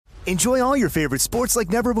Enjoy all your favorite sports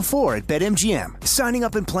like never before at BetMGM. Signing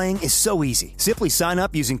up and playing is so easy. Simply sign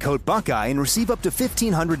up using code Buckeye and receive up to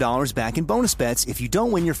 $1,500 back in bonus bets if you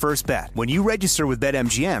don't win your first bet. When you register with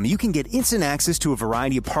BetMGM, you can get instant access to a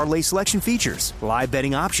variety of parlay selection features, live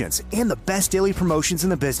betting options, and the best daily promotions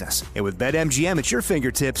in the business. And with BetMGM at your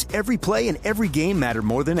fingertips, every play and every game matter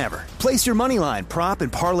more than ever. Place your moneyline, prop,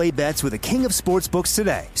 and parlay bets with the king of sportsbooks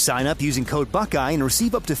today. Sign up using code Buckeye and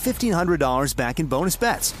receive up to $1,500 back in bonus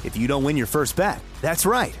bets if you don't win your first bet. That's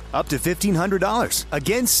right, up to $1,500.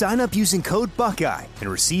 Again, sign up using code Buckeye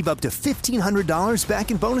and receive up to $1,500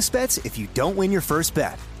 back in bonus bets if you don't win your first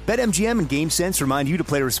bet. BetMGM and GameSense remind you to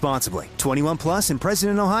play responsibly. 21 plus and present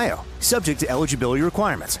in Ohio. Subject to eligibility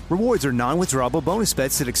requirements. Rewards are non-withdrawable bonus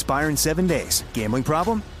bets that expire in 7 days. Gambling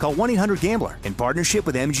problem? Call 1-800-GAMBLER in partnership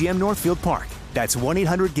with MGM Northfield Park. That's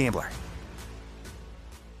 1-800-GAMBLER.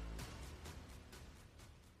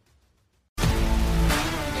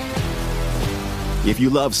 If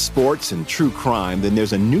you love sports and true crime, then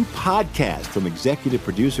there's a new podcast from executive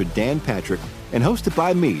producer Dan Patrick and hosted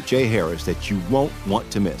by me, Jay Harris, that you won't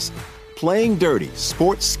want to miss. Playing Dirty: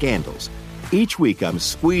 Sports Scandals. Each week, I'm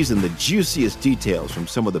squeezing the juiciest details from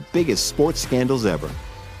some of the biggest sports scandals ever.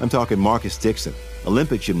 I'm talking Marcus Dixon,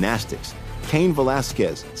 Olympic gymnastics, Cain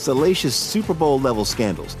Velasquez, salacious Super Bowl-level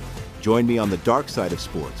scandals. Join me on the dark side of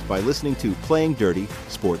sports by listening to Playing Dirty: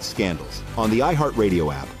 Sports Scandals on the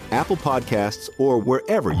iHeartRadio app, Apple Podcasts, or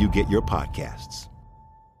wherever you get your podcasts.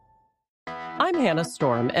 I'm Hannah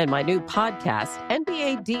Storm, and my new podcast,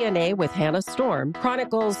 NBA DNA with Hannah Storm,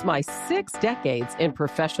 chronicles my 6 decades in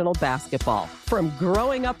professional basketball. From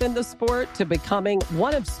growing up in the sport to becoming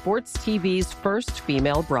one of sports TV's first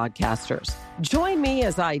female broadcasters. Join me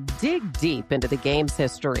as I dig deep into the game's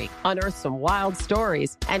history, unearth some wild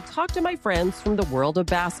stories, and talk to my friends from the world of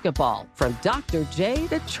basketball, from Dr. J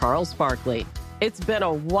to Charles Barkley. It's been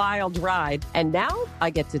a wild ride, and now I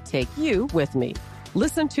get to take you with me.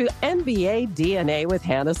 Listen to NBA DNA with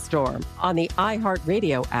Hannah Storm on the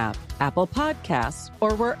iHeartRadio app, Apple Podcasts,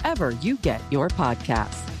 or wherever you get your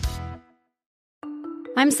podcasts.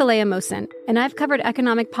 I'm Saleha Mohsin, and I've covered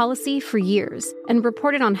economic policy for years and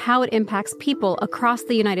reported on how it impacts people across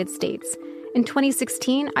the United States. In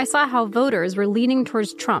 2016, I saw how voters were leaning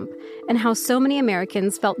towards Trump and how so many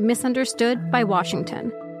Americans felt misunderstood by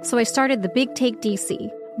Washington. So I started The Big Take DC.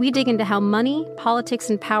 We dig into how money, politics,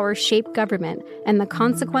 and power shape government and the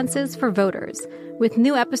consequences for voters. With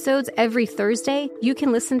new episodes every Thursday, you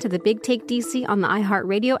can listen to The Big Take DC on the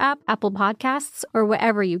iHeartRadio app, Apple Podcasts, or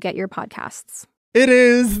wherever you get your podcasts. It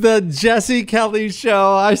is the Jesse Kelly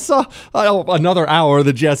Show. I saw another hour of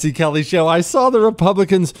the Jesse Kelly Show. I saw the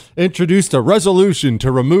Republicans introduced a resolution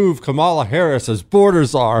to remove Kamala Harris as border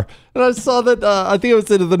czar. And I saw that, I think it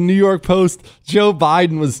was in the New York Post, Joe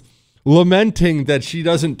Biden was lamenting that she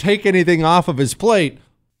doesn't take anything off of his plate.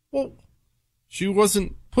 Well, she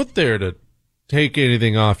wasn't put there to take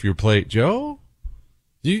anything off your plate, Joe.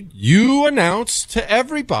 You announced to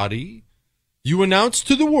everybody, you announced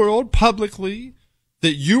to the world publicly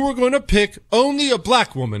that you were going to pick only a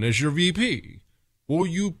black woman as your VP. Well,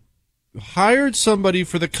 you hired somebody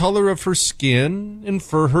for the color of her skin and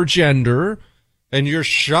for her gender, and you're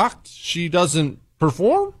shocked she doesn't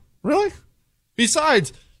perform? Really?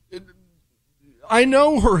 Besides, I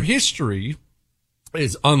know her history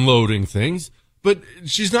is unloading things, but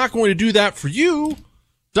she's not going to do that for you.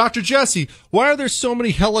 Dr. Jesse, why are there so many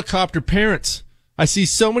helicopter parents? I see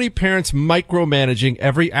so many parents micromanaging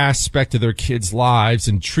every aspect of their kids' lives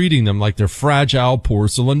and treating them like they're fragile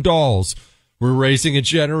porcelain dolls. We're raising a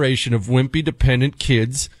generation of wimpy, dependent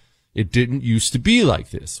kids. It didn't used to be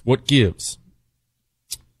like this. What gives?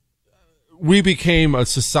 We became a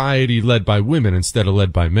society led by women instead of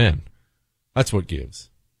led by men. That's what gives.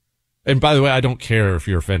 And by the way, I don't care if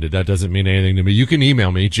you're offended. That doesn't mean anything to me. You can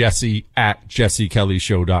email me,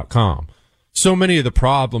 jesse@jessekellyshow.com. So many of the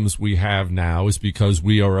problems we have now is because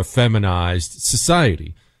we are a feminized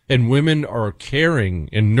society, and women are caring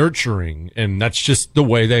and nurturing, and that's just the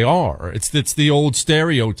way they are. It's the old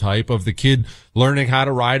stereotype of the kid learning how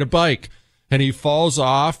to ride a bike, and he falls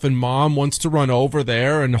off, and mom wants to run over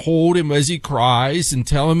there and hold him as he cries and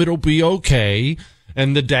tell him it'll be okay.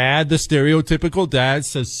 And the dad, the stereotypical dad,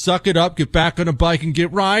 says, suck it up, get back on a bike and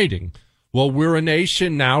get riding. Well, we're a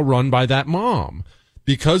nation now run by that mom.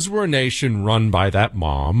 Because we're a nation run by that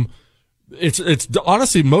mom, it's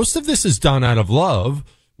honestly, most of this is done out of love.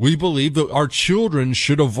 We believe that our children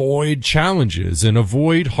should avoid challenges and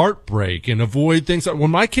avoid heartbreak and avoid things. When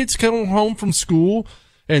my kids come home from school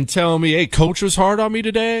and tell me, hey, coach was hard on me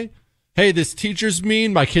today. Hey, this teacher's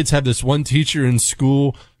mean. My kids have this one teacher in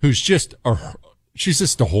school who's just she's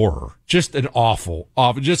just a horror, just an awful,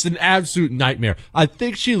 just an absolute nightmare. I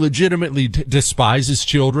think she legitimately despises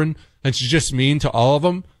children, and she's just mean to all of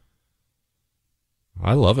them.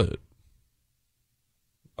 I love it.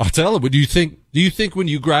 I'll tell her. Do you think when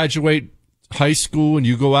you graduate high school and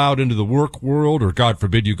you go out into the work world, or God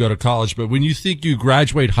forbid you go to college, but when you think you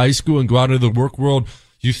graduate high school and go out into the work world,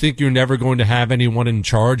 you think you're never going to have anyone in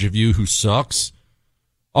charge of you who sucks?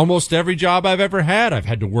 Almost every job I've ever had, I've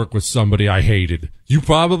had to work with somebody I hated. You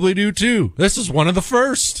probably do too. This is one of the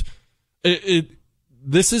first.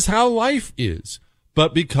 This is how life is.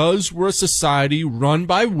 But because we're a society run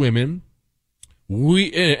by women,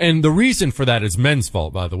 and the reason for that is men's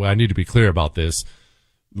fault, by the way. I need to be clear about this.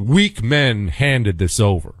 Weak men handed this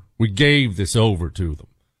over. We gave this over to them.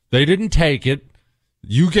 They didn't take it.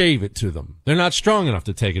 You gave it to them. They're not strong enough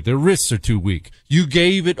to take it. Their wrists are too weak. You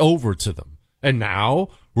gave it over to them. And now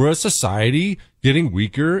we're a society getting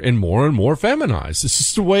weaker and more feminized. This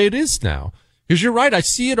is the way it is now. Because you're right. I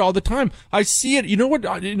see it all the time. I see it. You know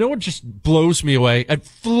what just blows me away? It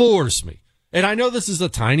floors me. And I know this is a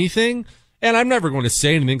tiny thing, and I'm never going to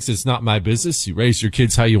say anything because it's not my business. You raise your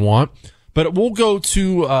kids how you want. But we'll go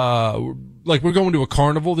to, we're going to a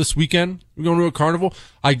carnival this weekend. We're going to a carnival.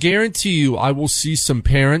 I guarantee you I will see some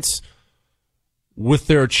parents with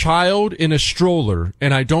their child in a stroller,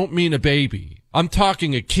 and I don't mean a baby. I'm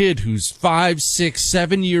talking a kid who's 5, 6,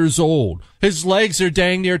 7 years old. His legs are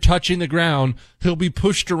dang near touching the ground. He'll be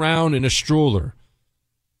pushed around in a stroller.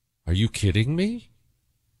 Are you kidding me?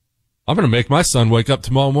 I'm going to make my son wake up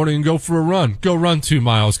tomorrow morning and go for a run. Go run 2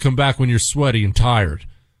 miles. Come back when you're sweaty and tired.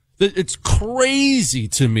 It's crazy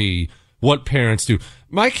to me what parents do.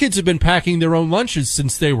 My kids have been packing their own lunches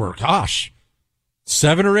since they were,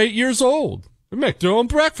 7 or 8 years old. They make their own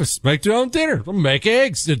breakfast, make their own dinner, they'll make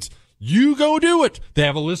eggs. You go do it. They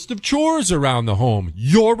have a list of chores around the home.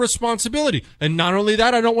 Your responsibility. And not only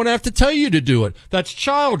that, I don't want to have to tell you to do it. That's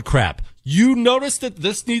child crap. You notice that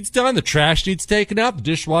this needs done, the trash needs taken out, the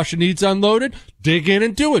dishwasher needs unloaded. Dig in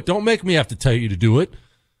and do it. Don't make me have to tell you to do it.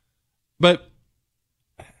 But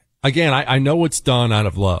again, I know it's done out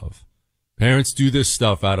of love. Parents do this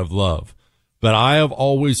stuff out of love. But I have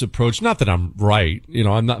always approached, not that I'm right,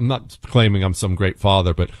 I'm not claiming I'm some great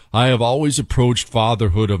father, but I have always approached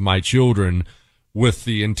fatherhood of my children with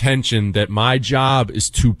the intention that my job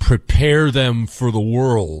is to prepare them for the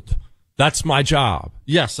world. That's my job.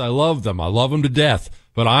 Yes, I love them. I love them to death,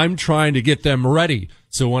 but I'm trying to get them ready.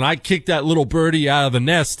 So when I kick that little birdie out of the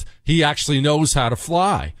nest, he actually knows how to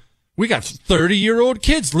fly. We got 30-year-old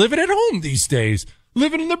kids living at home these days.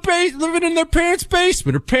 Living in their parents'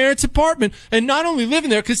 basement or parents' apartment, and not only living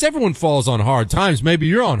there, because everyone falls on hard times. Maybe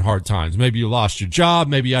you're on hard times. Maybe you lost your job.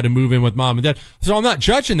 Maybe you had to move in with mom and dad. So I'm not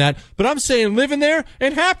judging that, but I'm saying living there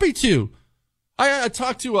and happy to. I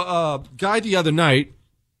talked to a guy the other night,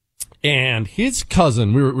 and his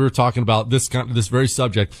cousin. We were talking about this very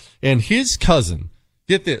subject, and his cousin.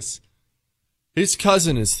 Get this, his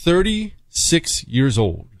cousin is 36 years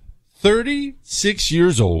old. 36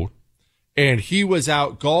 years old. And he was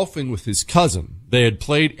out golfing with his cousin. They had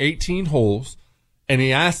played 18 holes, and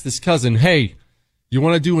he asked his cousin, hey, you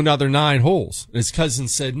want to do another 9 holes? And his cousin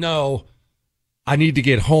said, no, I need to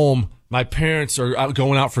get home. My parents are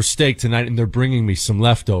going out for steak tonight, and they're bringing me some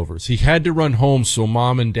leftovers. He had to run home so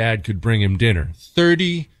mom and dad could bring him dinner.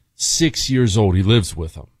 36 years old. He lives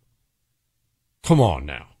with them. Come on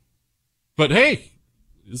now. But hey,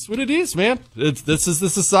 it's what it is, man. This is the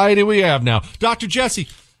society we have now. Dr. Jesse,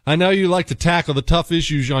 I know you like to tackle the tough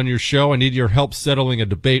issues on your show. I need your help settling a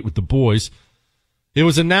debate with the boys. It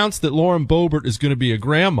was announced that Lauren Boebert is going to be a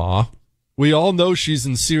grandma. We all know she's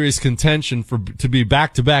in serious contention to be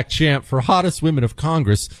back-to-back champ for hottest women of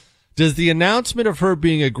Congress. Does the announcement of her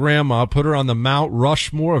being a grandma put her on the Mount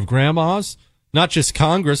Rushmore of grandmas? Not just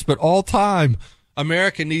Congress, but all time.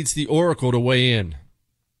 America needs the Oracle to weigh in.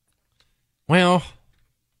 Well,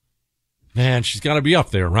 man, she's got to be up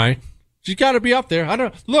there, right? She's got to be up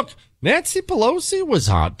there. Look, Nancy Pelosi was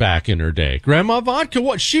hot back in her day. Grandma Vodka,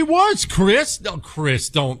 what? She was, Chris. No, Chris,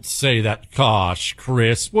 don't say that. Gosh,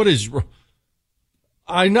 Chris, what is...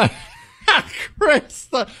 Chris,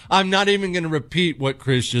 I'm not even going to repeat what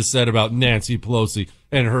Chris just said about Nancy Pelosi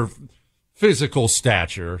and her physical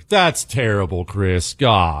stature. That's terrible, Chris.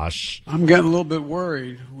 Gosh. I'm getting a little bit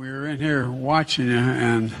worried. We were in here watching you,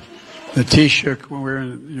 and the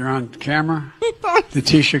Taoiseach, you're on camera. The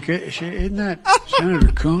Taoiseach, isn't that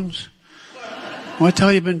Senator Coons? What the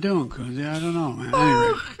hell you been doing, Coons? Yeah, I don't know, man. Anyway.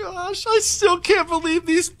 Oh, gosh, I still can't believe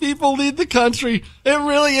these people lead the country. It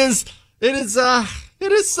really is. It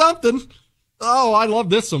is something. Oh, I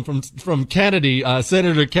love this one from Kennedy,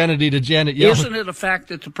 Senator Kennedy to Janet Yellen. Isn't it a fact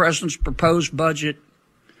that the president's proposed budget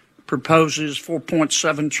proposes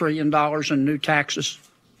 $4.7 trillion in new taxes?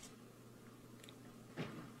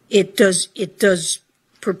 It does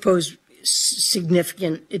propose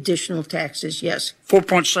significant additional taxes, yes.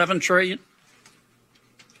 4.7 trillion?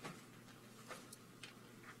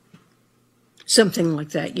 Something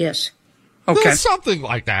like that, yes. Okay. Something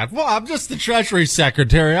like that. Well, I'm just the Treasury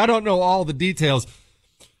Secretary. I don't know all the details.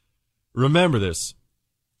 Remember this.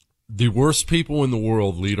 The worst people in the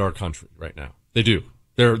world lead our country right now. They do.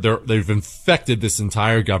 They've infected this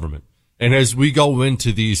entire government. And as we go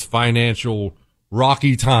into these financial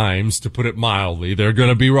rocky times, to put it mildly, they're going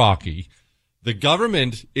to be rocky. The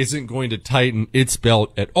government isn't going to tighten its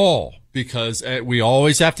belt at all, because we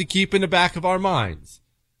always have to keep in the back of our minds.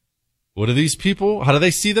 What are these people? How do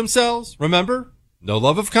they see themselves? Remember, no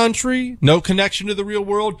love of country, no connection to the real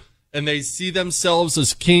world, and they see themselves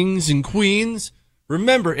as kings and queens.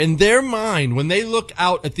 Remember, in their mind, when they look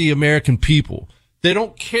out at the American people, they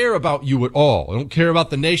don't care about you at all. They don't care about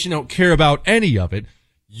the nation. They don't care about any of it.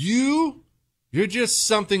 You're just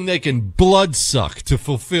something they can blood suck to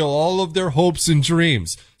fulfill all of their hopes and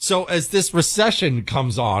dreams. So as this recession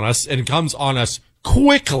comes on us, and comes on us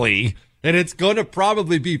quickly, and it's going to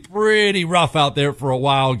probably be pretty rough out there for a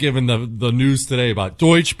while, given the news today about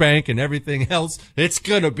Deutsche Bank and everything else. It's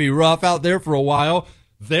going to be rough out there for a while.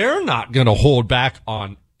 They're not going to hold back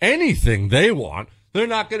on anything they want. They're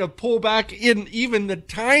not going to pull back in even the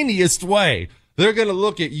tiniest way. They're going to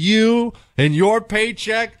look at you and your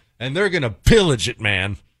paycheck, and they're going to pillage it,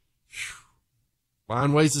 man.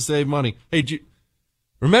 Find ways to save money. Hey,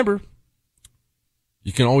 remember,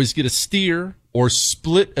 you can always get a steer or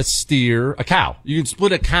split a cow. You can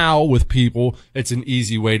split a cow with people. It's an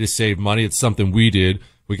easy way to save money. It's something we did.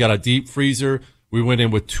 We got a deep freezer. We went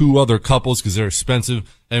in with 2 other couples because they're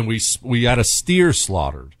expensive, and we had a steer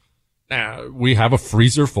slaughtered. Now, we have a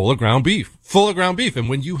freezer full of ground beef. And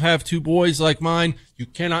when you have 2 boys like mine, you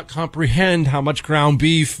cannot comprehend how much ground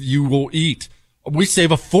beef you will eat. We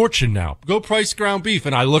save a fortune now. Go price ground beef.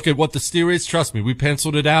 And I look at what the steer is. Trust me, we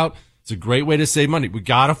penciled it out. It's a great way to save money. We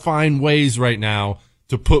got to find ways right now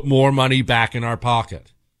to put more money back in our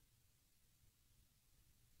pocket.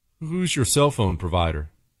 Who's your cell phone provider?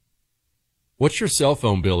 What's your cell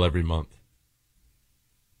phone bill every month?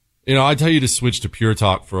 You know, I tell you to switch to Pure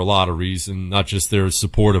Talk for a lot of reasons, not just their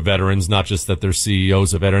support of veterans, not just that their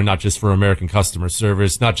CEO's a veteran, not just for American customer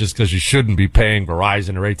service, not just because you shouldn't be paying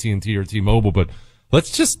Verizon or AT&T or T-Mobile, but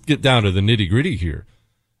let's just get down to the nitty-gritty here.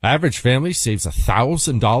 Average family saves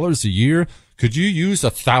 $1,000 a year. Could you use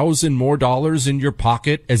 $1,000 more in your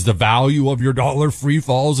pocket as the value of your dollar free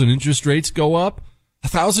falls and interest rates go up?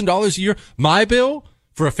 $1,000 a year. My bill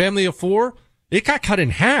for a family of 4, it got cut in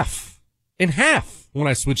half when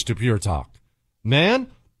I switched to Pure Talk. Man,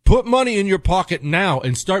 put money in your pocket now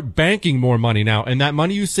and start banking more money now. And that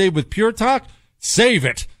money you save with Pure Talk, save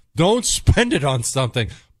it. Don't spend it on something.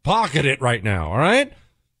 Pocket it right now. All right?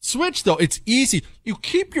 Switch, though. It's easy. You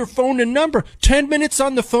keep your phone and number. 10 minutes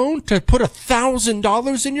on the phone to put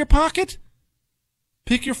 $1,000 in your pocket?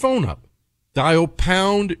 Pick your phone up. Dial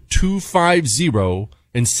pound 250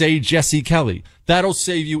 and say Jesse Kelly. That'll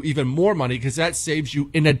save you even more money because that saves you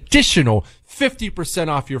an additional 50%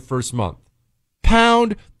 off your first month.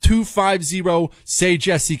 Pound 250, say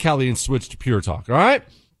Jesse Kelly, and switch to Pure Talk. All right?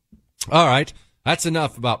 All right. That's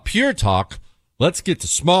enough about Pure Talk. Let's get to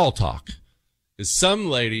small talk. Some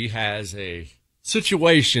lady has a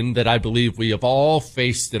situation that I believe we have all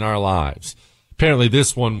faced in our lives. Apparently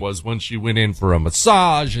this one was when she went in for a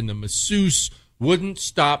massage and the masseuse wouldn't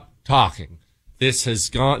stop talking. This has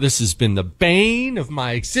been the bane of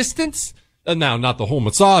my existence. And now, not the whole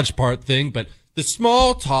massage part thing, but the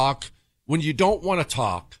small talk when you don't want to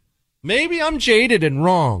talk. Maybe I'm jaded and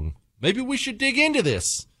wrong. Maybe we should dig into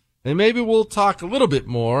this. And maybe we'll talk a little bit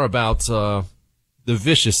more about the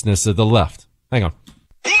viciousness of the left. Hang on.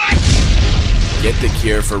 Get the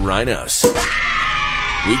cure for rhinos.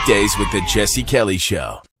 Weekdays with the Jesse Kelly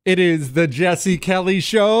Show. It is the Jesse Kelly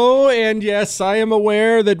Show, and yes, I am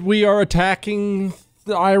aware that we are attacking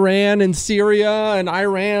Iran and Syria, and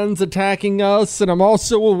Iran's attacking us, and I'm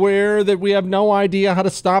also aware that we have no idea how to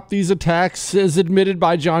stop these attacks, as admitted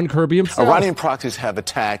by John Kirby himself. Iranian proxies have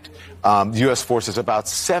attacked U.S. forces about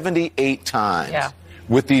 78 times. Yeah.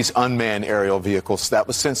 With these unmanned aerial vehicles. That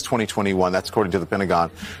was since 2021. That's according to the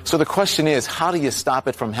Pentagon. So the question is, how do you stop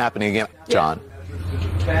it from happening again, John?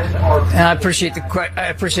 I appreciate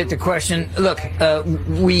the question. Look,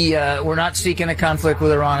 we're not seeking a conflict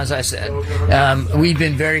with Iran, as I said. We've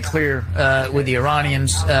been very clear with the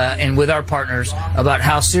Iranians and with our partners about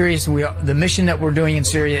how serious the mission that we're doing in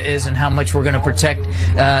Syria is, and how much we're going to protect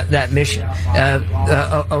that mission.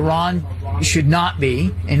 Iran should not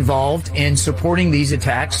be involved in supporting these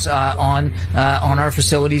attacks on our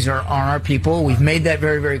facilities or on our people. We've made that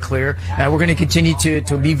very, very clear. We're going to continue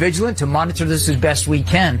to be vigilant, to monitor this as best we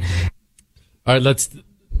can. All right, let's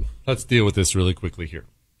deal with this really quickly here.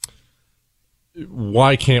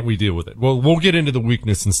 Why can't we deal with it? Well, we'll get into the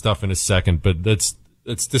weakness and stuff in a second, but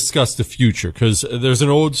let's discuss the future, because there's an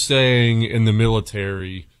old saying in the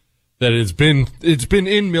military that it's been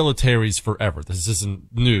in militaries forever. This isn't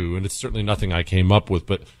new, and it's certainly nothing I came up with,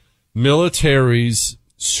 but militaries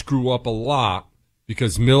screw up a lot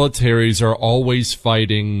because militaries are always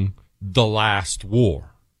fighting the last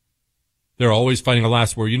war. They're always fighting the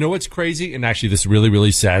last war. You know what's crazy? And actually this really,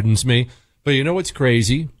 really saddens me, but you know what's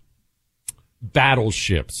crazy?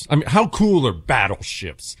 Battleships. I mean, how cool are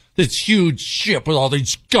battleships? This huge ship with all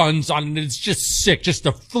these guns on it. It's just sick. Just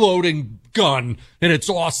a floating gun, and it's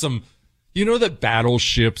awesome. You know that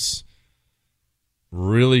battleships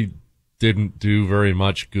really didn't do very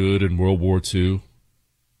much good in World War II?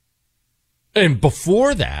 And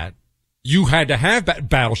before that, you had to have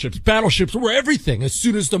battleships. Battleships were everything. As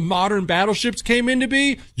soon as the modern battleships came into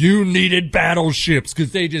being, you needed battleships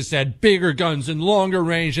because they just had bigger guns and longer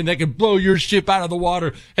range, and they could blow your ship out of the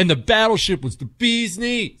water. And the battleship was the bee's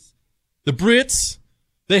knees. The Brits,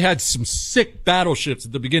 they had some sick battleships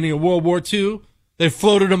at the beginning of World War II. They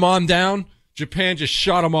floated them on down. Japan just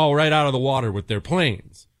shot them all right out of the water with their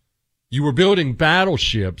planes. You were building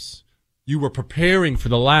battleships. You were preparing for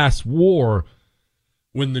the last war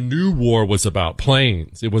when the new war was about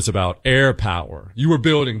planes. It was about air power. You were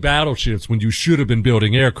building battleships when you should have been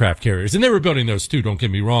building aircraft carriers. And they were building those too, don't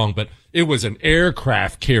get me wrong, but it was an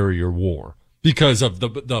aircraft carrier war because of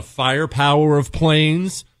the firepower of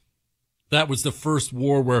planes. That was the first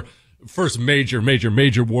major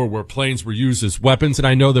war where planes were used as weapons. And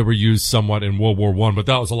I know they were used somewhat in World War I, but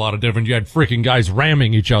that was a lot of different. You had freaking guys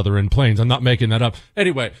ramming each other in planes. I'm not making that up.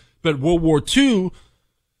 Anyway, but World War II,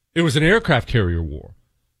 it was an aircraft carrier war.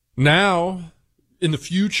 Now, in the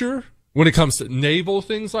future, when it comes to naval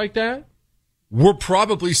things like that, we're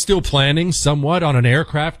probably still planning somewhat on an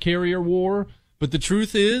aircraft carrier war. But the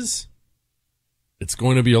truth is, it's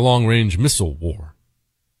going to be a long-range missile war.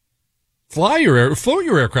 Float your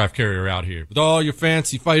aircraft carrier out here with all your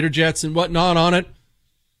fancy fighter jets and whatnot on it.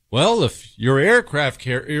 Well, if your aircraft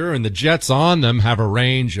carrier and the jets on them have a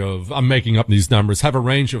range of, I'm making up these numbers, have a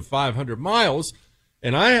range of 500 miles,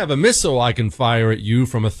 and I have a missile I can fire at you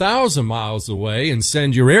from 1,000 miles away and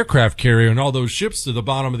send your aircraft carrier and all those ships to the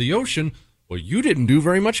bottom of the ocean, well, you didn't do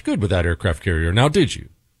very much good with that aircraft carrier, now did you?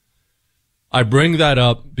 I bring that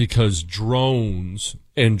up because drones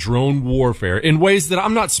and drone warfare, in ways that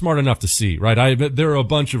I'm not smart enough to see, right? There are a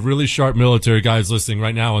bunch of really sharp military guys listening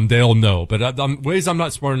right now, and they'll know. But ways I'm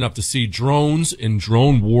not smart enough to see, drones and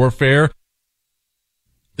drone warfare,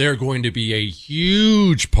 they're going to be a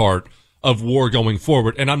huge part of war going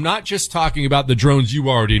forward. And I'm not just talking about the drones you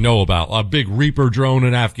already know about. A big Reaper drone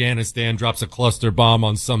in Afghanistan drops a cluster bomb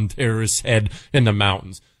on some terrorist's head in the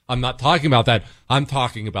mountains. I'm not talking about that. I'm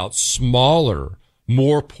talking about smaller,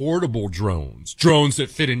 more portable drones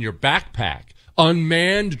that fit in your backpack,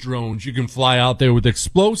 unmanned drones you can fly out there with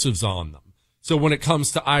explosives on them. So when it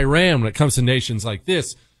comes to Iran, when it comes to nations like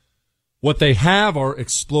this, what they have are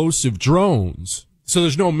explosive drones. So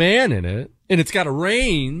there's no man in it, and it's got a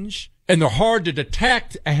range, and they're hard to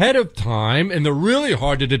detect ahead of time, and they're really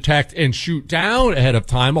hard to detect and shoot down ahead of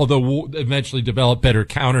time, although we'll eventually develop better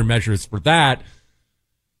countermeasures for that.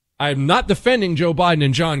 I'm not defending Joe Biden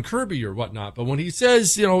and John Kirby or whatnot, but when he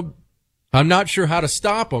says, I'm not sure how to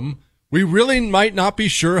stop him, we really might not be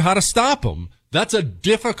sure how to stop him. That's a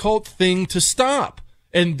difficult thing to stop.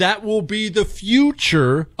 And that will be the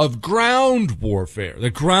future of ground warfare.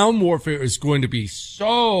 The ground warfare is going to be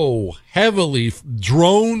so heavily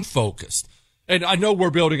drone focused. And I know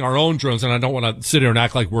we're building our own drones, and I don't want to sit here and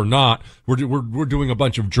act like we're not. We're doing a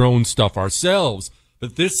bunch of drone stuff ourselves.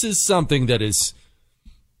 But this is something that it's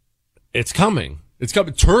coming. It's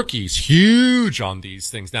coming. Turkey's huge on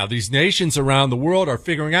these things now. These nations around the world are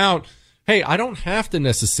figuring out, hey, I don't have to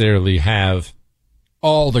necessarily have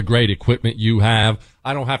all the great equipment you have.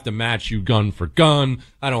 I don't have to match you gun for gun.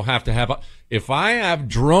 I don't have to have if I have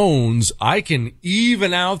drones, I can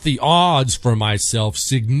even out the odds for myself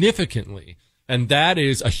significantly. And that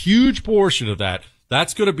is a huge portion of that.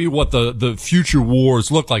 That's going to be what the future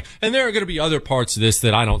wars look like. And there are going to be other parts of this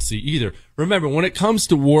that I don't see either. Remember, when it comes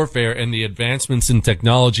to warfare and the advancements in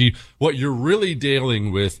technology, what you're really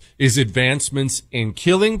dealing with is advancements in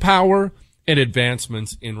killing power and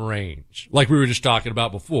advancements in range. Like we were just talking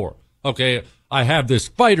about before. Okay, I have this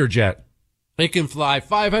fighter jet. It can fly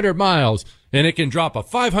 500 miles and it can drop a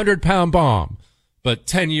 500-pound bomb. But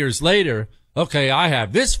 10 years later, okay, I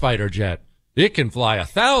have this fighter jet. It can fly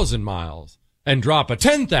 1,000 miles and drop a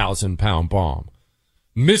 10,000-pound bomb.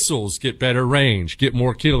 Missiles get better range, get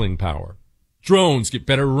more killing power. Drones get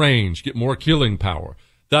better range, get more killing power.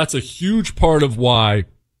 That's a huge part of why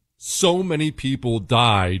so many people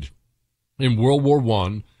died in World War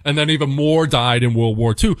I, and then even more died in World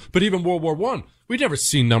War II. But even World War I, we'd never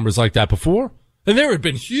seen numbers like that before. And there had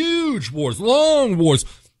been huge wars, long wars.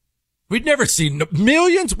 We'd never seen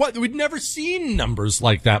millions. We'd never seen numbers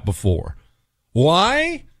like that before.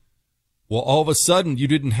 Why? Well, all of a sudden, you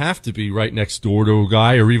didn't have to be right next door to a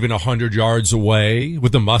guy or even 100 yards away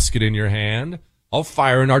with a musket in your hand. I'll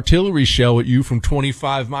fire an artillery shell at you from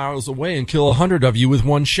 25 miles away and kill 100 of you with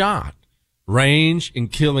one shot. Range and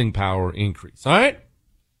killing power increase. All right?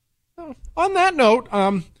 On that note,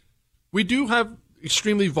 we do have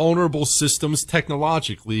extremely vulnerable systems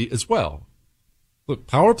technologically as well. Look,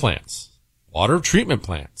 power plants, water treatment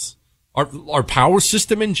plants, our power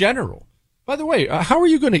system in general. By the way, how are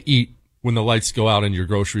you going to eat when the lights go out in your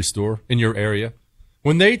grocery store, in your area?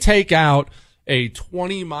 When they take out a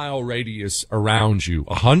 20-mile radius around you,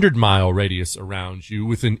 a 100-mile radius around you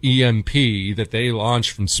with an EMP that they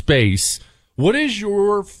launch from space, what is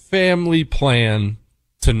your family plan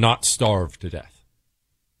to not starve to death?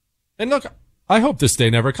 And look, I hope this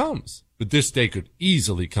day never comes, but this day could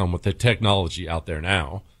easily come with the technology out there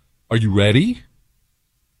now. Are you ready?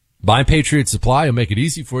 Buy Patriot Supply will make it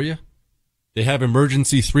easy for you. They have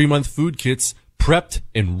emergency 3-month food kits prepped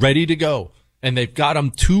and ready to go. And they've got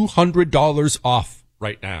them $200 off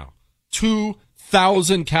right now.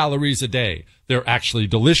 2,000 calories a day. They're actually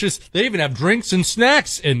delicious. They even have drinks and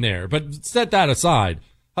snacks in there. But set that aside.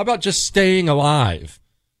 How about just staying alive?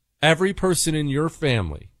 Every person in your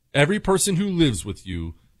family, every person who lives with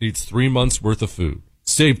you needs 3 months worth of food.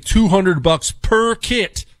 Save $200 per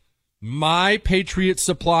kit.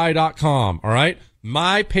 MyPatriotSupply.com. All right?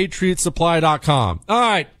 MyPatriotSupply.com. All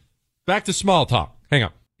right. Back to small talk. Hang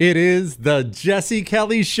on. It is the Jesse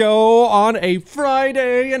Kelly Show on a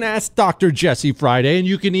Friday, and Ask Dr. Jesse Friday. And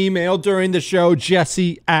you can email during the show,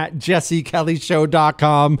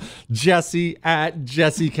 Jesse@JesseKellyShow.com,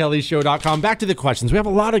 Jesse@JesseKellyShow.com. Back to the questions. We have a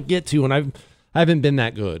lot to get to, and I haven't been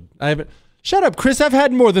that good. Shut up, Chris. I've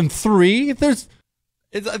had more than 3. I think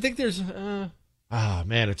there's,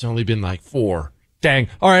 it's only been like 4. Dang.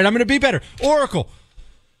 All right, I'm going to be better. Oracle.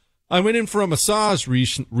 I went in for a massage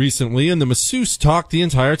recently, and the masseuse talked the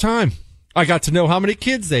entire time. I got to know how many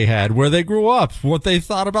kids they had, where they grew up, what they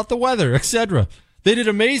thought about the weather, etc. They did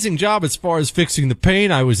an amazing job as far as fixing the pain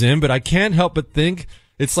I was in, but I can't help but think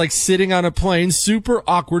it's like sitting on a plane, super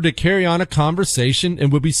awkward to carry on a conversation,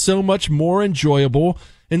 and would be so much more enjoyable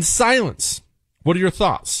in silence. What are your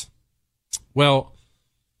thoughts? Well,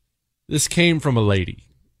 this came from a lady,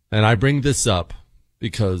 and I bring this up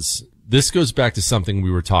because this goes back to something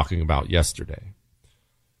we were talking about yesterday.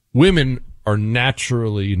 Women are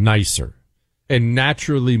naturally nicer and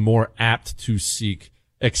naturally more apt to seek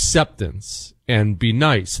acceptance and be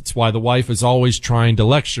nice. It's why the wife is always trying to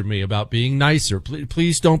lecture me about being nicer.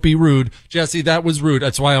 Please don't be rude. Jesse, that was rude.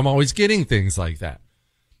 That's why I'm always getting things like that.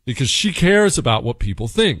 Because she cares about what people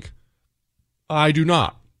think. I do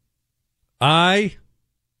not. I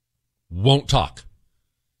won't talk.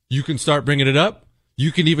 You can start bringing it up.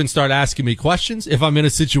 You can even start asking me questions if I'm in a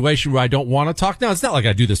situation where I don't want to talk. Now, it's not like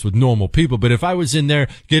I do this with normal people, but if I was in there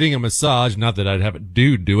getting a massage, not that I'd have a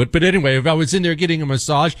dude do it, but anyway, if I was in there getting a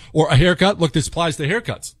massage or a haircut, look, this applies to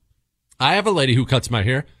haircuts. I have a lady who cuts my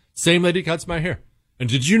hair. Same lady cuts my hair. And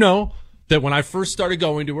did you know that when I first started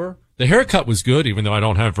going to her, the haircut was good, even though I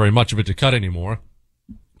don't have very much of it to cut anymore,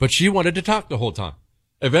 but she wanted to talk the whole time.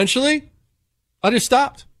 Eventually, I just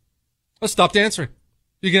stopped. I stopped answering.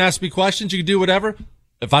 You can ask me questions. You can do whatever.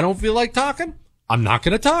 If I don't feel like talking, I'm not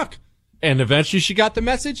going to talk. And eventually she got the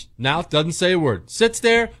message. Now doesn't say a word. Sits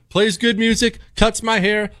there, plays good music, cuts my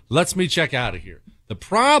hair, lets me check out of here. The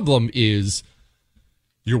problem is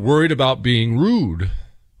you're worried about being rude.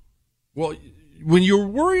 Well, when you're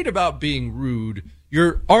worried about being rude,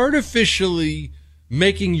 you're artificially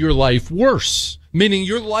making your life worse. Meaning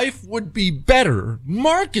your life would be better,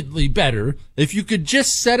 markedly better, if you could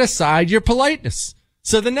just set aside your politeness.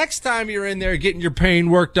 So the next time you're in there getting your pain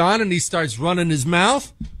worked on and he starts running his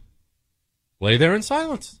mouth, lay there in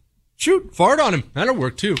silence. Shoot, fart on him. That'll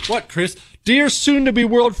work too. What, Chris? Dear soon-to-be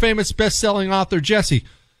world-famous best-selling author Jesse,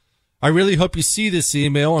 I really hope you see this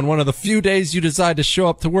email on one of the few days you decide to show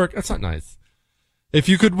up to work. That's not nice. If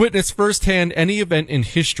you could witness firsthand any event in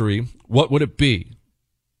history, what would it be?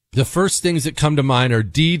 The first things that come to mind are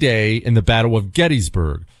D-Day and the Battle of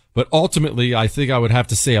Gettysburg. But ultimately, I think I would have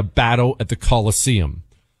to say a battle at the Colosseum.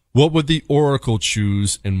 What would the Oracle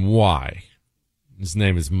choose and why? His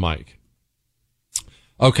name is Mike.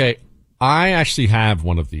 Okay, I actually have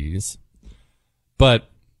one of these, but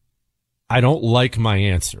I don't like my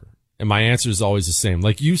answer. And my answer is always the same.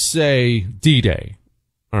 Like you say D-Day,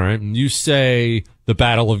 all right? And you say the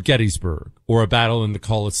Battle of Gettysburg or a battle in the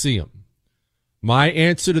Colosseum. My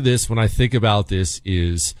answer to this when I think about this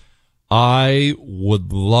is I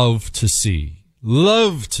would love to see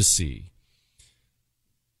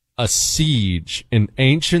a siege, an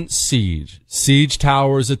ancient siege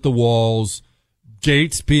towers at the walls,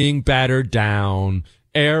 gates being battered down,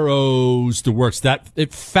 arrows, the works. That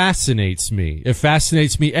it fascinates me. It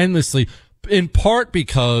fascinates me endlessly, in part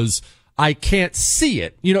because I can't see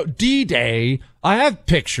it. You know, D-Day, I have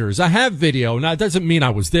pictures, I have video. Now, it doesn't mean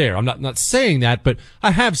I was there. I'm not saying that, but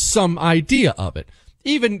I have some idea of it.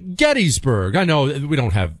 Even Gettysburg, I know we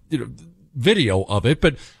don't have video of it,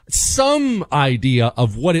 but some idea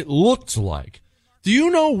of what it looked like. Do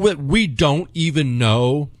you know what we don't even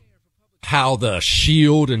know? How the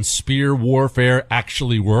shield and spear warfare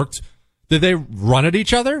actually worked? Did they run at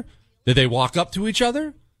each other? Did they walk up to each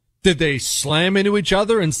other? Did they slam into each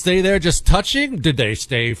other and stay there just touching? Did they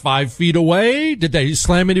stay 5 feet away? Did they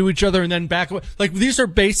slam into each other and then back away? Like, these are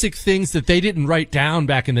basic things that they didn't write down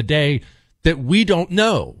back in the day that we don't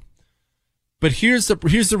know. But here's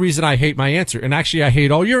the reason I hate my answer. And actually, I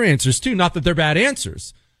hate all your answers too. Not that they're bad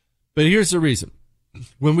answers, but here's the reason.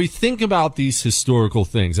 When we think about these historical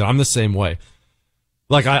things, and I'm the same way,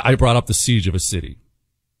 like I brought up the siege of a city.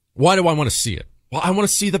 Why do I want to see it? Well, I want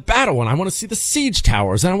to see the battle, and I want to see the siege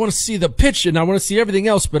towers, and I want to see the pitch, and I want to see everything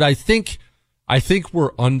else. But I think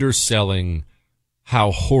we're underselling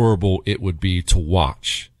how horrible it would be to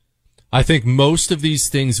watch. I think most of these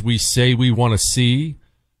things we say we want to see,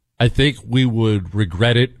 I think we would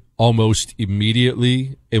regret it almost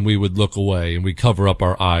immediately, and we would look away, and we cover up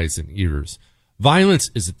our eyes and ears. Violence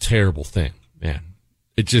is a terrible thing, man.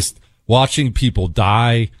 It just, watching people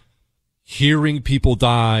die, hearing people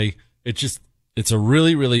die, it's a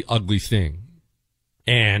really, really ugly thing.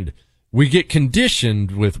 And we get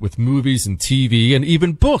conditioned with movies and TV and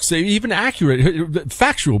even books, even accurate,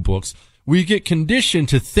 factual books. We get conditioned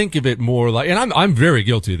to think of it more like, and I'm very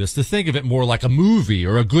guilty of this, to think of it more like a movie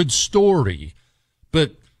or a good story.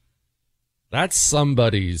 But that's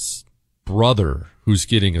somebody's brother who's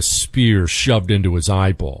getting a spear shoved into his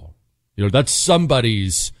eyeball. You know, that's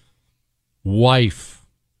somebody's wife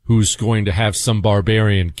who's going to have some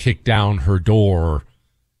barbarian kick down her door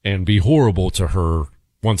and be horrible to her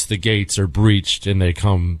once the gates are breached and they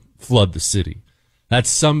come flood the city.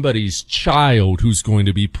 That's somebody's child who's going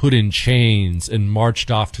to be put in chains and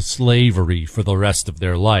marched off to slavery for the rest of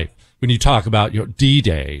their life. When you talk about, you know,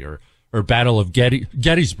 D-Day or Battle of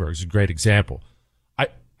Gettysburg is a great example.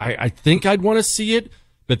 I think I'd want to see it,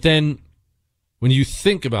 but then when you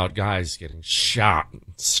think about guys getting shot and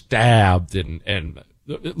stabbed and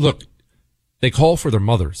look, they call for their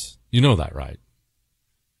mothers. You know that, right?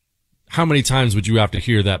 How many times would you have to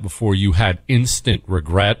hear that before you had instant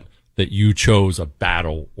regret that you chose a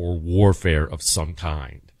battle or warfare of some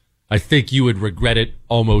kind? I think you would regret it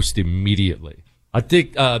almost immediately. I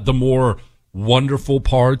think the more wonderful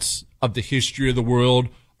parts of the history of the world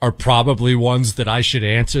are probably ones that I should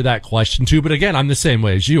answer that question to. But again, I'm the same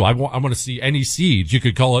way as you. I want to see any siege. You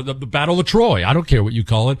could call it the Battle of Troy. I don't care what you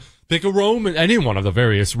call it. Pick a Roman, any one of the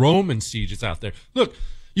various Roman sieges out there. Look,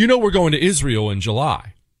 you know we're going to Israel in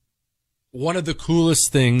July. One of the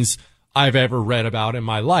coolest things I've ever read about in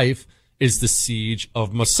my life is the siege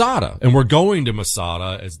of Masada. And we're going to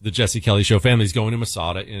Masada, as the Jesse Kelly Show family is going to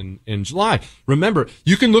Masada in July. Remember,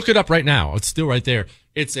 you can look it up right now. It's still right there.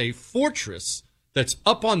 It's a fortress that's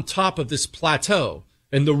up on top of this plateau.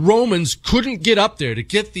 And the Romans couldn't get up there to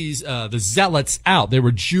get these, the zealots out. They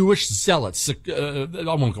were Jewish zealots. I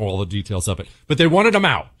won't go all the details of it, but they wanted them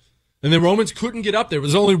out. And the Romans couldn't get up there. There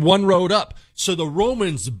was only one road up. So the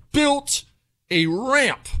Romans built a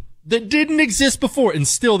ramp that didn't exist before and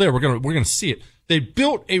still there. We're going to see it. They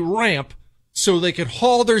built a ramp so they could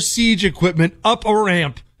haul their siege equipment up a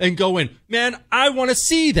ramp and go in. Man, I want to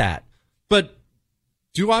see that. But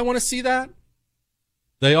do I want to see that?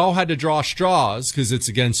 They all had to draw straws because it's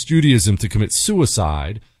against Judaism to commit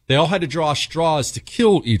suicide. They all had to draw straws to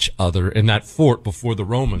kill each other in that fort before the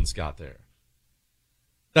Romans got there.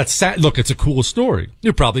 That's sad. Look, it's a cool story.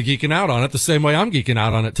 You're probably geeking out on it the same way I'm geeking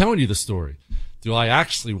out on it, telling you the story. Do I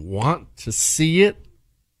actually want to see it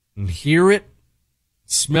and hear it,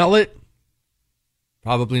 smell it?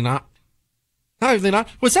 Probably not. Probably not.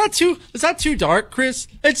 Is that too dark, Chris?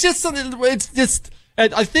 It's just something,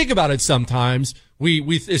 I think about it sometimes.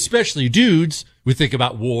 We, especially dudes, we think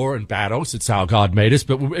about war and battles. It's how God made us.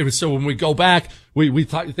 But so when we go back, we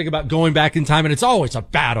think about going back in time, and it's always a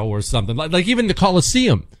battle or something. Like even the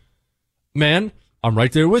Colosseum. Man, I'm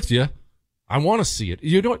right there with you. I want to see it.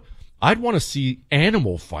 You know what? I'd want to see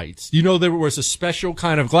animal fights. You know, there was a special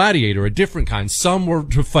kind of gladiator, a different kind. Some were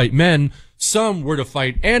to fight men. Some were to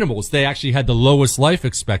fight animals. They actually had the lowest life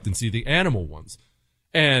expectancy, the animal ones.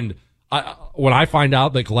 And when I find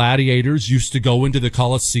out that gladiators used to go into the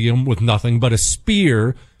Colosseum with nothing but a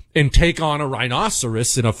spear and take on a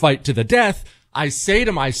rhinoceros in a fight to the death, I say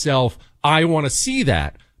to myself, I want to see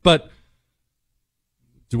that. But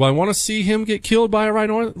do I want to see him get killed by a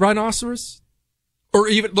rhinoceros? Or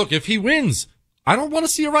even, look, if he wins, I don't want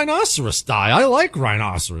to see a rhinoceros die. I like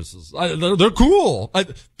rhinoceroses. They're cool.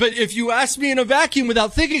 But if you ask me in a vacuum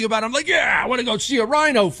without thinking about it, I'm like, yeah, I want to go see a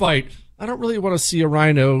rhino fight. I don't really want to see a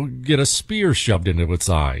rhino get a spear shoved into its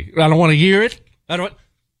eye. I don't want to hear it. But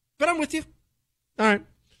I'm with you. All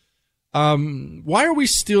right. Why are we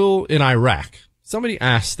still in Iraq? Somebody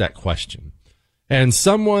asked that question. And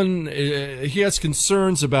someone, he has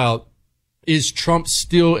concerns about, is Trump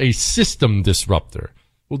still a system disruptor?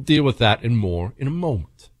 We'll deal with that and more in a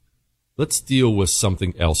moment. Let's deal with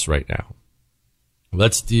something else right now.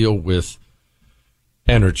 Let's deal with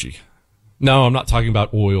energy. No, I'm not talking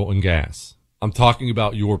about oil and gas. I'm talking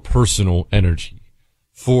about your personal energy.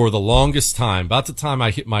 For the longest time, about the time I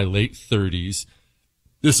hit my late 30s,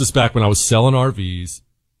 this is back when I was selling RVs,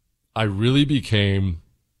 I really became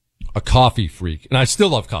a coffee freak. And I still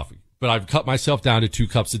love coffee, but I've cut myself down to 2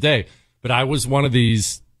 cups a day. But I was one of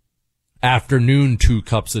these afternoon 2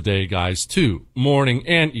 cups a day guys too, morning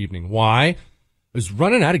and evening. Why? I was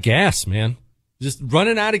running out of gas, man. Just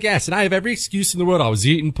running out of gas. And I have every excuse in the world. I was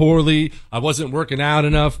eating poorly. I wasn't working out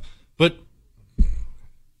enough. But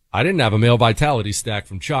I didn't have a male vitality stack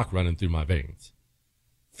from Chalk running through my veins.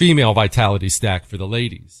 Female vitality stack for the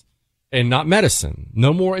ladies. And not medicine.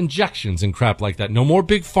 No more injections and crap like that. No more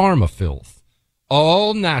big pharma filth.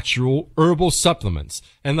 All natural herbal supplements.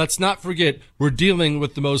 And let's not forget, we're dealing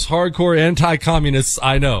with the most hardcore anti-communists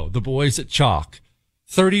I know. The boys at Chalk.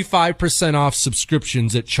 35% off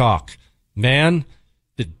subscriptions at Chalk. Man,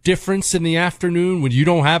 the difference in the afternoon when you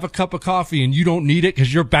don't have a cup of coffee and you don't need it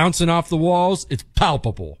because you're bouncing off the walls, it's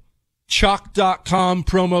palpable. Chalk.com,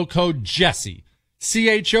 promo code Jesse.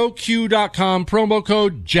 CHOQ.com, promo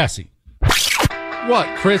code Jesse.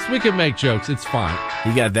 What, Chris? We can make jokes. It's fine.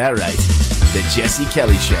 You got that right. The Jesse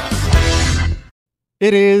Kelly Show.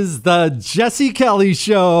 It is the Jesse Kelly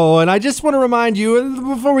Show. And I just want to remind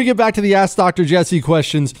you, before we get back to the Ask Dr. Jesse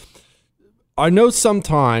questions, I know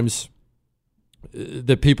sometimes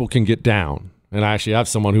that people can get down. And I actually have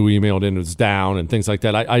someone who emailed in who's down and things like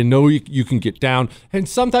that. I know you can get down, and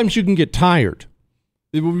sometimes you can get tired.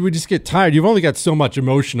 We just get tired. You've only got so much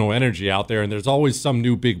emotional energy out there, and there's always some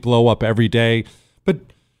new big blow up every day. But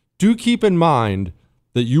do keep in mind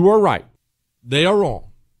that you are right. They are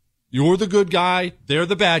wrong. You're the good guy. They're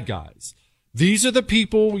the bad guys. These are the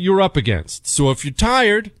people you're up against. So if you're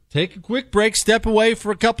tired, take a quick break, step away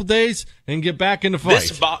for a couple days, and get back in the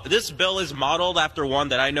fight. This bill is modeled after one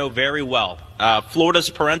that I know very well, Florida's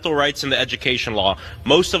parental rights in the education law.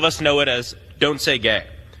 Most of us know it as Don't Say Gay.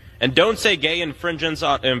 And Don't Say Gay infringes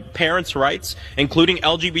on parents' rights, including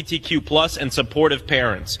LGBTQ+ and supportive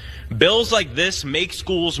parents. Bills like this make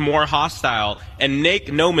schools more hostile, and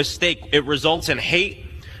make no mistake, it results in hate,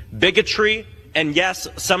 bigotry, and yes,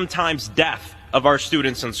 sometimes death of our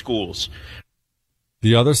students in schools.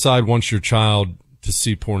 The other side wants your child to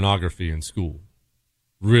see pornography in school.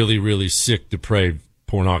 Really, really sick, depraved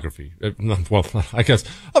pornography. Well, I guess,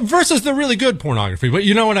 versus the really good pornography. But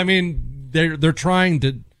you know what I mean? They're trying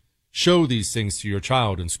to show these things to your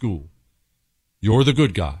child in school. You're the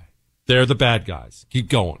good guy. They're the bad guys. Keep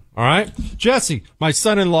going. All right? Jesse, my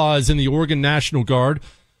son-in-law is in the Oregon National Guard.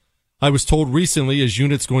 I was told recently his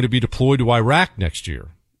unit's going to be deployed to Iraq next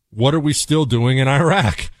year. What are we still doing in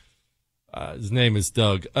Iraq? His name is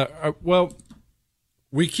Doug. Well,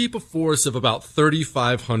 we keep a force of about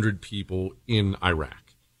 3,500 people in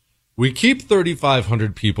Iraq. We keep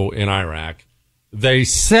 3,500 people in Iraq. They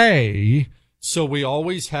say, so we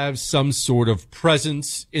always have some sort of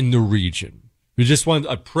presence in the region. We just want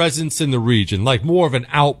a presence in the region, like more of an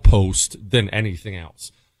outpost than anything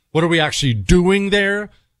else. What are we actually doing there?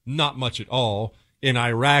 Not much at all. in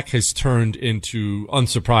Iraq has turned into,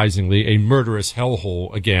 unsurprisingly, a murderous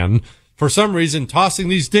hellhole again. For some reason, tossing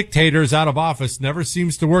these dictators out of office never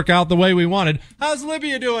seems to work out the way we wanted. How's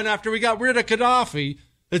Libya doing after we got rid of Gaddafi?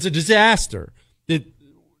 It's a disaster.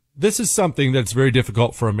 This is something that's very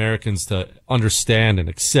difficult for Americans to understand and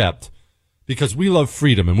accept, because we love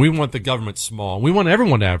freedom and we want the government small. We want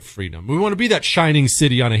everyone to have freedom. We want to be that shining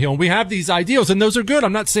city on a hill. And we have these ideals, and those are good.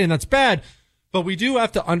 I'm not saying that's bad, but we do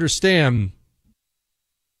have to understand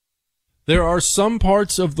there are some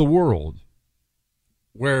parts of the world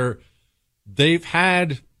where they've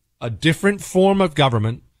had a different form of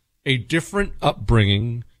government, a different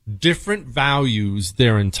upbringing, different values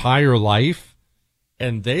their entire life,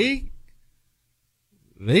 and they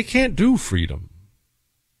can't do freedom.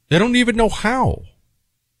 They don't even know how.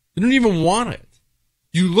 They don't even want it.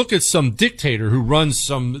 You look at some dictator who runs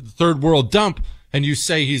some third world dump and you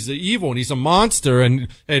say he's evil and he's a monster, and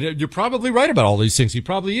you're probably right about all these things. He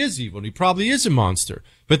probably is evil and he probably is a monster.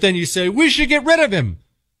 But then you say, we should get rid of him.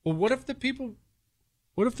 Well, what if the people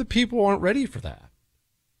aren't ready for that?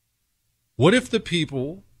 What if the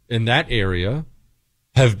people in that area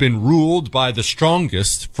have been ruled by the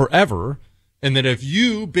strongest forever, and that if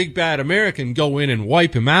you, big bad American, go in and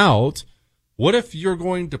wipe him out, what if you're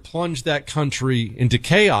going to plunge that country into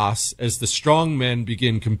chaos as the strong men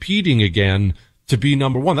begin competing again to be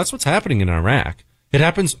number one? That's what's happening in Iraq. It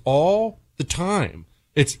happens all the time.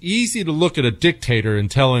 It's easy to look at a dictator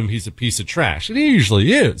and tell him he's a piece of trash, and he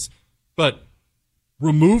usually is. But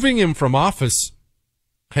removing him from office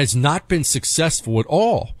has not been successful at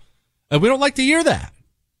all. And we don't like to hear that.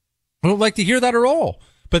 I don't like to hear that at all.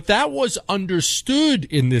 But that was understood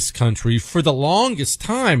in this country for the longest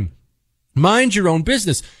time. Mind your own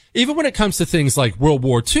business. Even when it comes to things like World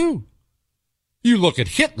War II. You look at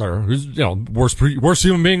Hitler, who's, worst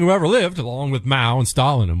human being who ever lived, along with Mao and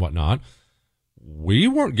Stalin and whatnot. We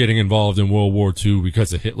weren't getting involved in World War II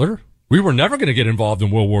because of Hitler. We were never going to get involved in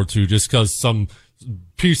World War II just because some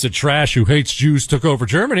piece of trash who hates Jews took over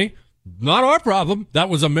Germany. Not our problem. That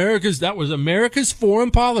was America's foreign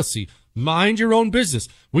policy. Mind your own business.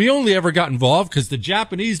 We only ever got involved because the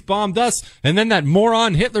Japanese bombed us, and then that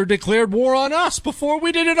moron Hitler declared war on us before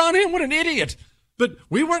we did it on him. What an idiot. But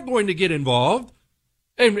we weren't going to get involved.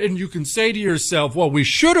 And you can say to yourself, well, we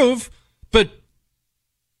should have, but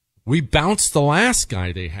we bounced the last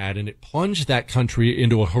guy they had, and it plunged that country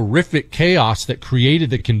into a horrific chaos that created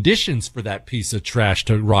the conditions for that piece of trash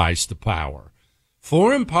to rise to power.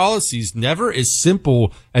 Foreign policy is never as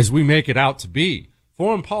simple as we make it out to be.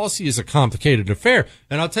 Foreign policy is a complicated affair.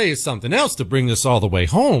 And I'll tell you something else to bring this all the way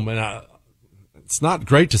home. And it's not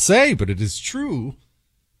great to say, but it is true.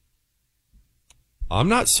 I'm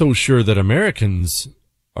not so sure that Americans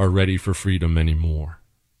are ready for freedom anymore.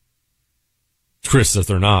 Chris says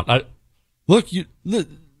they're not. Look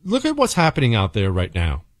at what's happening out there right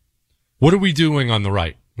now. What are we doing on the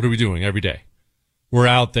right? What are we doing every day? We're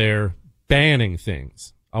out there banning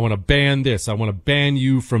things. I want to ban this. I want to ban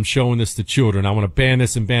you from showing this to children. I want to ban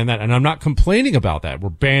this and ban that. And I'm not complaining about that. We're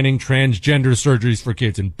banning transgender surgeries for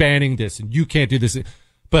kids and banning this, and you can't do this.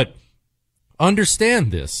 But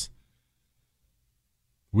understand this.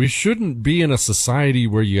 We shouldn't be in a society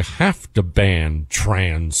where you have to ban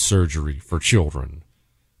trans surgery for children.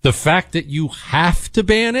 The fact that you have to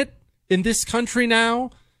ban it in this country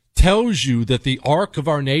now tells you that the arc of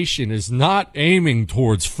our nation is not aiming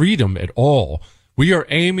towards freedom at all. We are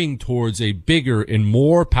aiming towards a bigger and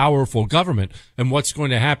more powerful government. And what's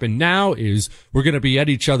going to happen now is we're going to be at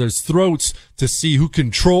each other's throats to see who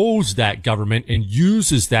controls that government and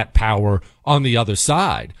uses that power on the other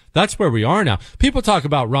side. That's where we are now. People talk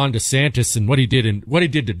about Ron DeSantis and what he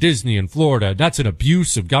did to Disney in Florida. That's an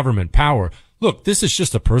abuse of government power. Look, this is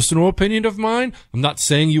just a personal opinion of mine. I'm not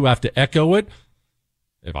saying you have to echo it.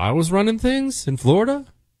 If I was running things in Florida,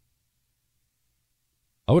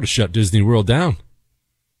 I would have shut Disney World down.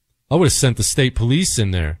 I would have sent the state police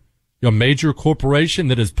in there. A major corporation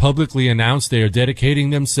that has publicly announced they are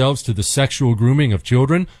dedicating themselves to the sexual grooming of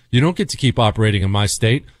children. You don't get to keep operating in my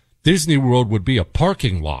state. Disney World would be a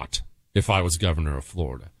parking lot if I was governor of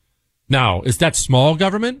Florida. Now, is that small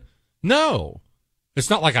government? No. It's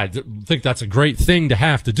not like I think that's a great thing to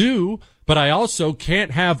have to do, but I also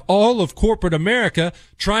can't have all of corporate America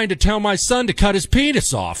trying to tell my son to cut his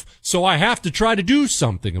penis off, so I have to try to do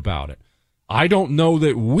something about it. I don't know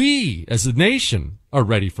that we, as a nation, are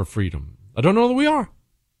ready for freedom. I don't know that we are.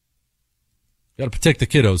 Got to protect the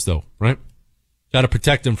kiddos, though, right? Got to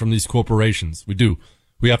protect them from these corporations. We do.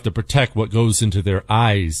 We have to protect what goes into their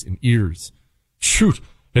eyes and ears. Shoot,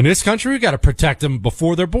 in this country, we got to protect them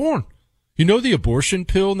before they're born. You know, the abortion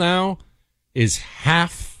pill now is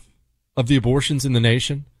half of the abortions in the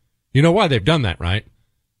nation? You know why they've done that, right?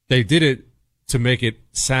 They did it to make it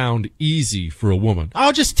sound easy for a woman.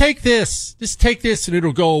 Oh, just take this and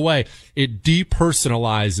it'll go away. It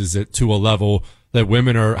depersonalizes it to a level that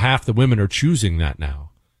half the women are choosing that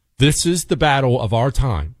now. This is the battle of our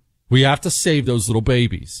time. We have to save those little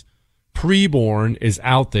babies. Preborn is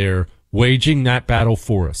out there waging that battle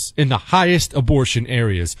for us. In the highest abortion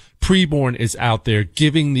areas, Preborn is out there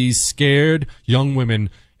giving these scared young women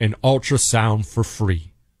an ultrasound for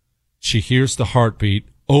free. She hears the heartbeat.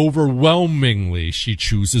 Overwhelmingly, she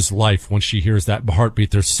chooses life when she hears that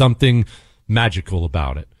heartbeat. There's something magical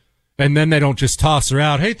about it. And then they don't just toss her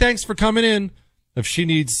out. Hey, thanks for coming in. If she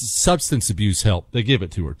needs substance abuse help, they give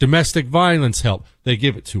it to her. Domestic violence help, they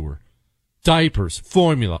give it to her. Diapers,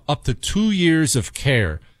 formula, up to 2 years of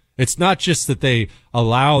care. It's not just that they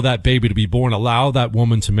allow that baby to be born, allow that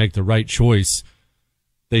woman to make the right choice.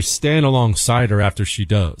 They stand alongside her after she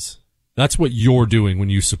does. That's what you're doing when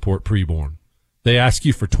you support Preborn. They ask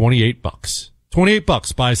you for $28.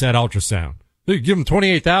 $28 buys that ultrasound. You give them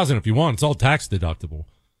 $28,000 if you want. It's all tax deductible.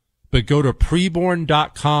 But go to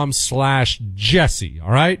preborn.com/Jesse. All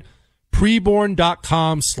right?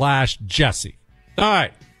 Preborn.com/Jesse. All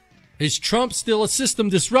right. Is Trump still a system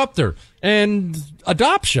disruptor? And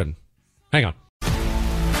adoption? Hang on.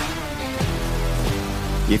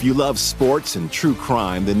 If you love sports and true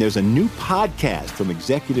crime, then there's a new podcast from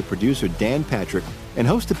executive producer Dan Patrick and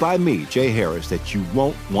hosted by me, Jay Harris, that you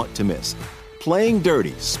won't want to miss. Playing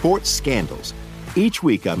Dirty: Sports Scandals. Each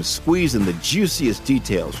week, I'm squeezing the juiciest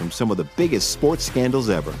details from some of the biggest sports scandals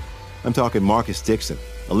ever. I'm talking Marcus Dixon,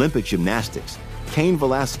 Olympic gymnastics, Cain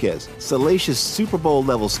Velasquez, salacious Super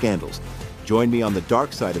Bowl-level scandals. Join me on the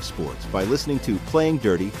dark side of sports by listening to Playing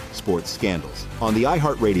Dirty: Sports Scandals on the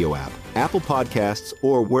iHeartRadio app, Apple Podcasts,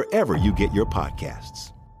 or wherever you get your podcasts.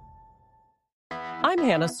 I'm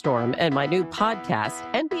Hannah Storm, and my new podcast,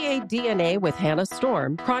 NBA DNA with Hannah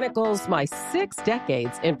Storm, chronicles my 6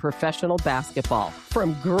 decades in professional basketball.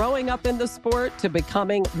 From growing up in the sport to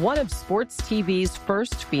becoming one of sports TV's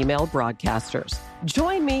first female broadcasters.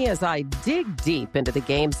 Join me as I dig deep into the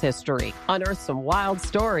game's history, unearth some wild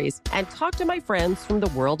stories, and talk to my friends from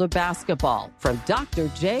the world of basketball, from Dr.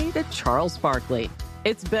 J to Charles Barkley.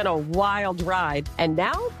 It's been a wild ride, and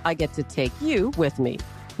now I get to take you with me.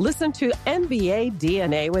 Listen to NBA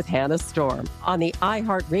DNA with Hannah Storm on the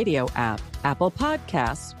iHeartRadio app, Apple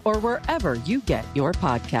Podcasts, or wherever you get your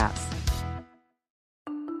podcasts.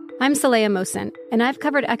 I'm Saleha Mohsin, and I've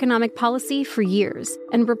covered economic policy for years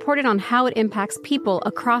and reported on how it impacts people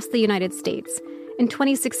across the United States. In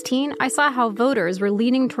 2016, I saw how voters were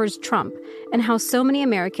leaning towards Trump and how so many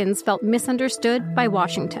Americans felt misunderstood by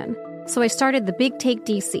Washington. So I started The Big Take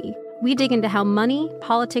DC. We dig into how money,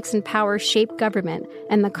 politics, and power shape government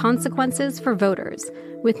and the consequences for voters.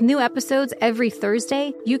 With new episodes every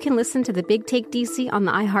Thursday, you can listen to The Big Take DC on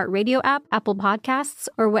the iHeartRadio app, Apple Podcasts,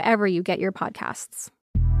 or wherever you get your podcasts.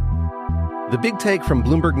 The Big Take from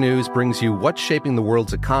Bloomberg News brings you what's shaping the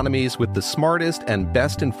world's economies with the smartest and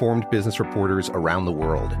best-informed business reporters around the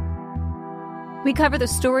world. We cover the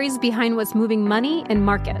stories behind what's moving money and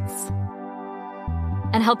markets,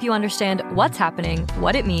 and help you understand what's happening,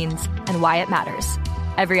 what it means, and why it matters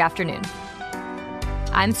every afternoon.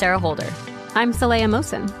 I'm Sarah Holder. I'm Saleha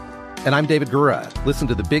Mohsin. And I'm David Gura. Listen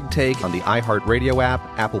to The Big Take on the iHeartRadio app,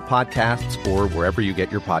 Apple Podcasts, or wherever you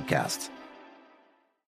get your podcasts.